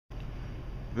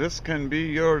This can be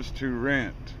yours to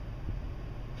rent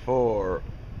for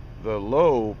the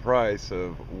low price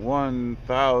of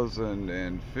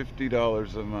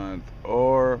 $1,050 a month,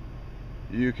 or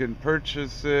you can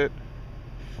purchase it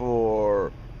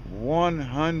for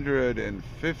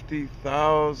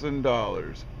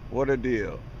 $150,000. What a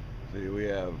deal. See, we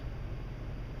have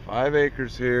 5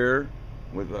 acres here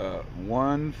with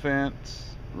one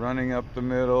fence running up the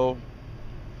middle,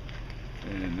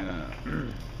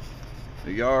 and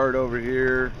the yard over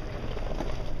here.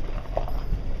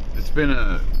 It's been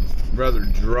a rather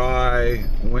dry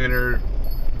winter.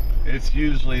 It's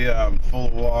usually full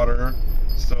of water,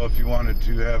 so if you wanted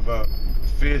to have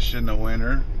fish in the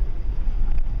winter,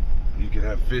 you could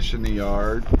have fish in the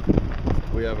yard.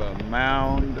 We have a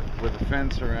mound with a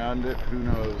fence around it. Who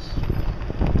knows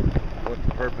what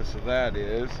the purpose of that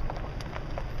is.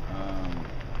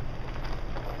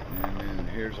 And then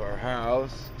here's our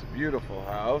house. It's a beautiful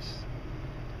house.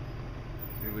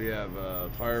 See, we have a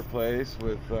fireplace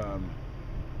with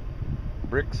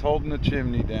bricks holding the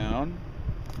chimney down.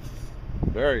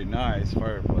 Very nice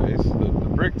fireplace. The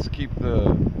bricks keep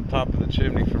the top of the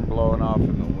chimney from blowing off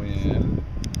in the wind.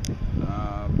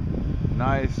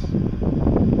 Nice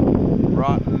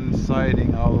rotten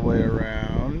siding all the way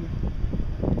around.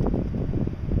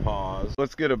 Pause.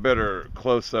 Let's get a better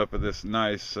close-up of this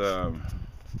nice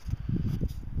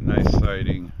nice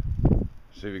siding.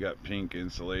 See, we got pink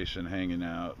insulation hanging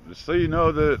out, just so you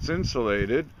know that it's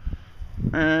insulated.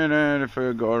 And then if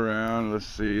I go around, let's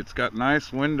see, it's got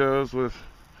nice windows with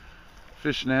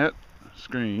fishnet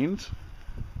screens.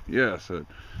 Yes,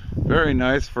 very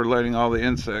nice for letting all the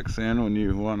insects in when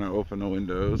you want to open the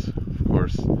windows. Of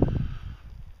course,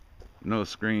 no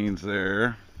screens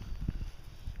there.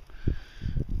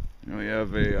 And we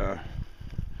have a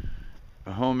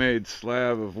homemade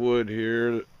slab of wood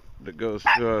here that goes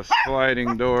to a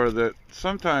sliding door that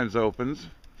sometimes opens,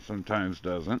 sometimes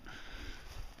doesn't.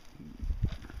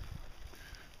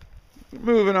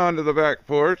 Moving on to the back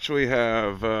porch, we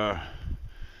have,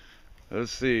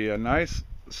 let's see, a nice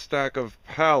stack of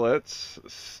pallets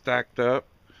stacked up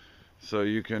so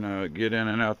you can get in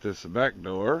and out this back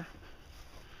door.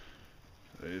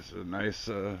 There's a nice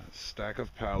stack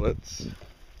of pallets.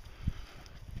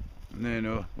 And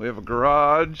then we have a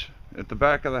garage at the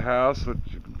back of the house, which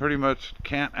you pretty much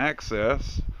can't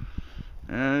access.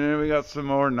 And then we got some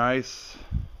more nice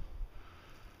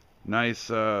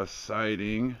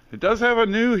siding. It does have a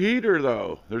new heater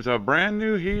though. There's a brand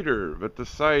new heater, but the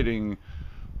siding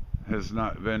has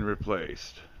not been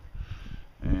replaced.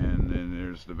 And then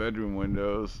there's the bedroom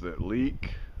windows that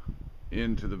leak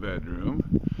into the bedroom.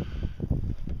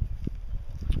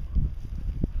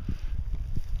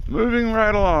 Moving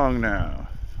right along now,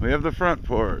 we have the front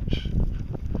porch.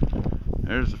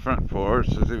 There's the front porch.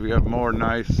 As if we have more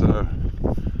nice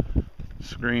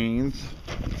screens.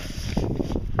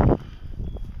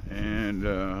 And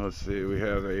let's see, we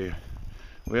have a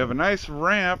nice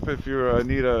ramp if you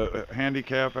need a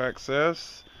handicap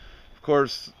access. Of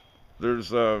course,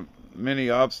 there's many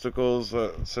obstacles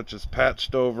such as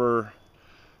patched over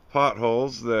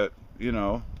potholes that, you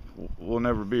know, will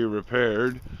never be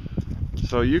repaired.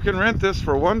 So you can rent this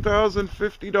for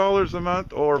 $1,050 a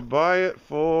month or buy it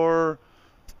for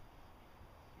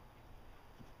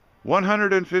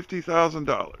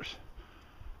 $150,000.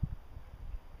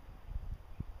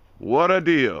 What a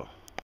deal.